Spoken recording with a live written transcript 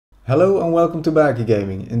Hello and welcome to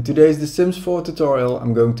BakieGaming. In today's The Sims 4 tutorial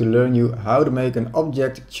I'm going to learn you how to make an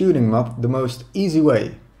object tuning mod the most easy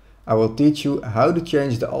way. I will teach you how to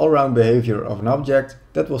change the all-round behavior of an object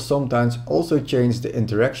that will sometimes also change the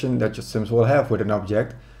interaction that your Sims will have with an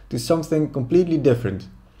object to something completely different.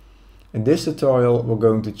 In this tutorial we're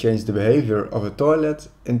going to change the behavior of a toilet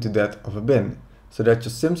into that of a bin, so that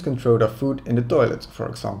your Sims can throw their food in the toilet, for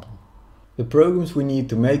example. The programs we need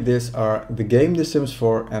to make this are the game The Sims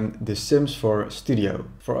 4 and The Sims 4 Studio.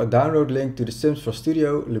 For a download link to The Sims 4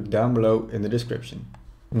 Studio, look down below in the description.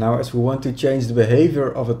 Now, as we want to change the behavior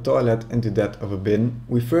of a toilet into that of a bin,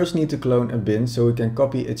 we first need to clone a bin so we can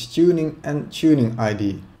copy its tuning and tuning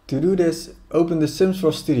ID. To do this, open The Sims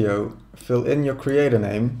 4 Studio, fill in your creator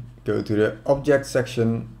name, go to the Object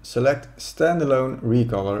section, select Standalone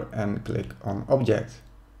Recolor and click on Object.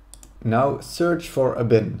 Now search for a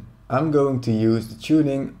bin. I'm going to use the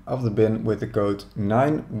tuning of the bin with the code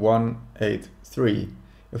 9183.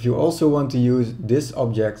 If you also want to use this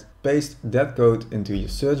object, paste that code into your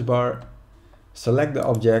search bar, select the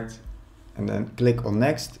object and then click on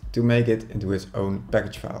Next to make it into its own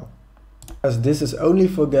package file. As this is only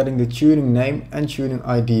for getting the tuning name and tuning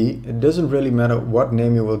ID, it doesn't really matter what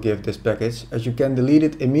name you will give this package, as you can delete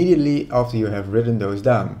it immediately after you have written those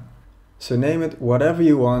down. So name it whatever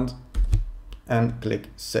you want and click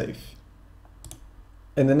Save.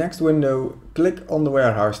 In the next window, click on the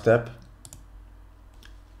Warehouse tab,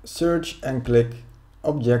 search and click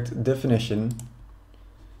Object Definition,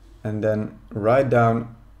 and then write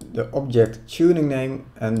down the object tuning name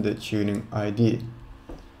and the tuning ID.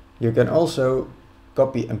 You can also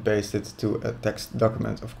copy and paste it to a text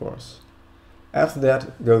document, of course. After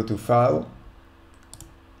that, go to File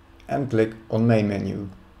and click on Main menu.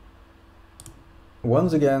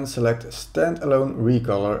 Once again, select Standalone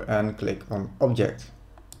Recolor and click on Object.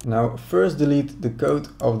 Now first delete the code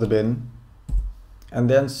of the bin and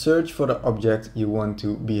then search for the object you want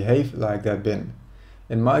to behave like that bin.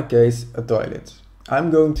 In my case, a toilet.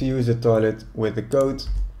 I'm going to use a toilet with the code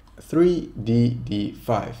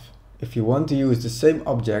 3DD5. If you want to use the same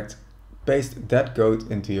object, paste that code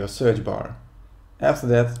into your search bar. After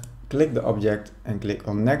that, click the object and click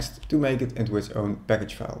on Next to make it into its own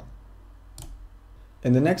package file.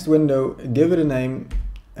 In the next window, give it a name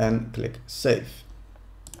and click Save.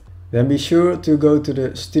 Then be sure to go to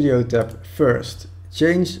the Studio tab first.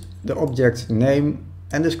 Change the object's name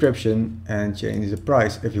and description and change the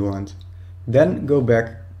price if you want. Then go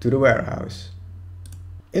back to the warehouse.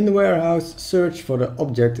 In the warehouse, search for the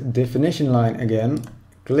object definition line again,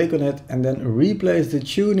 click on it and then replace the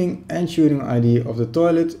tuning and tuning ID of the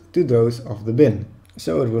toilet to those of the bin.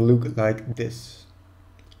 So it will look like this.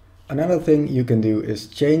 Another thing you can do is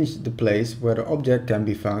change the place where the object can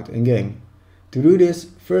be found in game. To do this,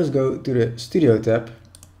 first go to the Studio tab,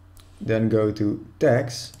 then go to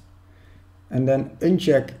Tags, and then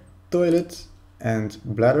uncheck Toilet and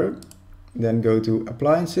Bladder, then go to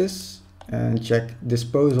Appliances and check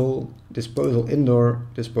Disposal, Disposal Indoor,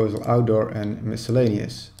 Disposal Outdoor and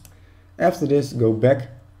Miscellaneous. After this, go back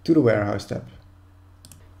to the Warehouse tab.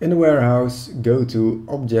 In the warehouse, go to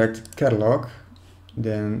Object Catalog,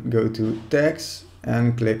 then go to Tags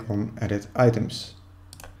and click on Edit Items.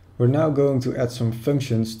 We're now going to add some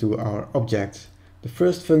functions to our object. The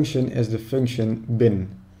first function is the function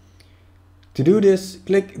bin. To do this,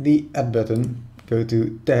 click the Add button, go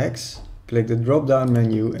to Tags, click the drop down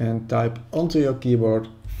menu and type onto your keyboard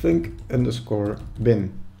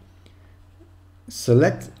func_bin.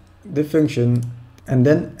 Select the function and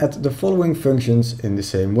then add the following functions in the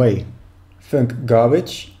same way: func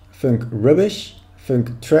garbage, func rubbish,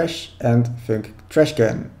 func trash and func trash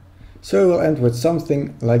can. So we'll end with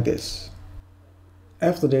something like this.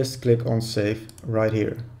 After this, click on Save right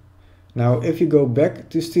here. Now if you go back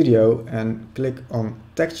to Studio and click on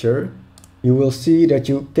Texture, you will see that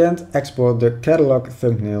you can't export the catalog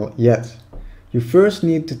thumbnail yet. You first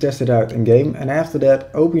need to test it out in game, and after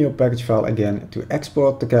that open your package file again to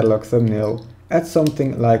export the catalog thumbnail, add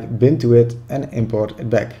something like bin to it and import it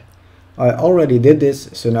back. I already did this,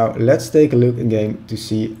 so now let's take a look in game to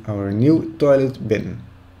see our new toilet bin.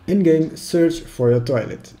 In game, search for your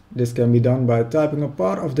toilet. This can be done by typing a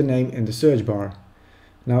part of the name in the search bar.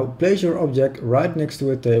 Now place your object right next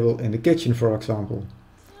to a table in the kitchen, for example.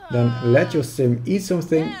 Then let your sim eat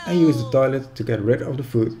something and use the toilet to get rid of the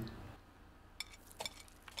food.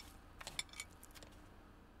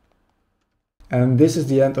 And this is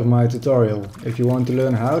the end of my tutorial. If you want to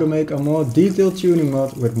learn how to make a more detailed tuning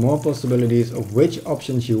mod with more possibilities of which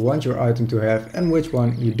options you want your item to have and which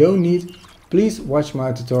one you don't need, please watch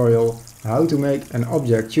my tutorial how to make an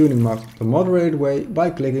object tuning mod the moderated way by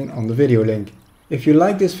clicking on the video link. If you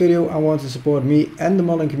like this video and want to support me and the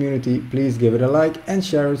modding community, please give it a like and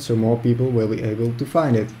share it so more people will be able to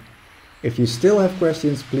find it. If you still have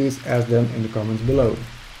questions, please ask them in the comments below.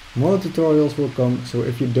 More tutorials will come, so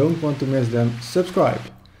if you don't want to miss them, subscribe.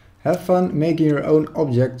 Have fun making your own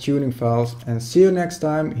object tuning files and see you next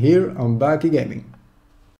time here on BakieGaming.